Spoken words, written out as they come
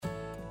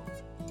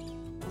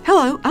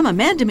Hello, I'm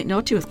Amanda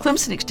McNulty with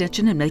Clemson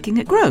Extension and Making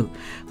It Grow.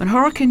 When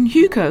Hurricane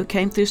Hugo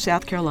came through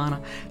South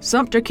Carolina,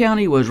 Sumter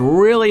County was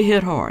really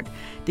hit hard.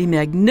 The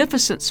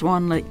magnificent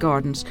Swan Lake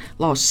Gardens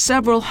lost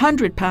several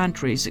hundred pine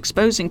trees,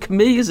 exposing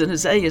camellias and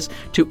azaleas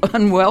to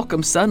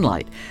unwelcome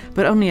sunlight.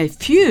 But only a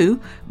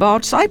few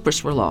bald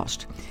cypress were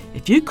lost.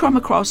 If you come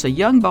across a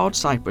young bald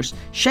cypress,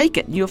 shake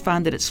it and you'll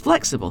find that it's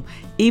flexible.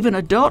 Even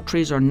adult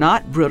trees are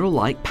not brittle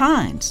like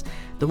pines.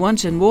 The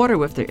ones in water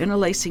with their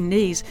interlacing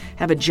knees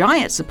have a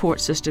giant support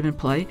system in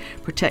play,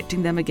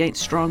 protecting them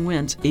against strong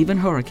winds, even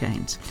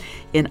hurricanes.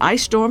 In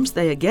ice storms,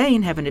 they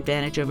again have an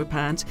advantage over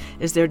pines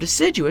as they're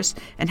deciduous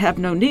and have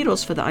no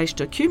needles for the ice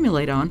to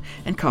accumulate on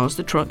and cause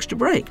the trunks to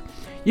break.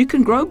 You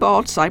can grow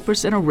bald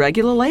cypress in a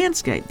regular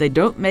landscape. They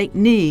don't make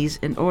knees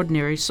in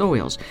ordinary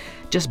soils.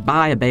 Just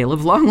buy a bale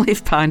of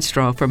longleaf pine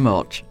straw for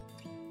mulch.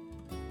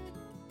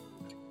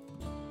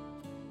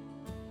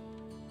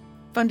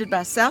 Funded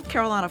by South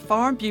Carolina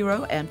Farm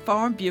Bureau and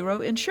Farm Bureau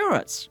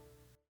Insurance.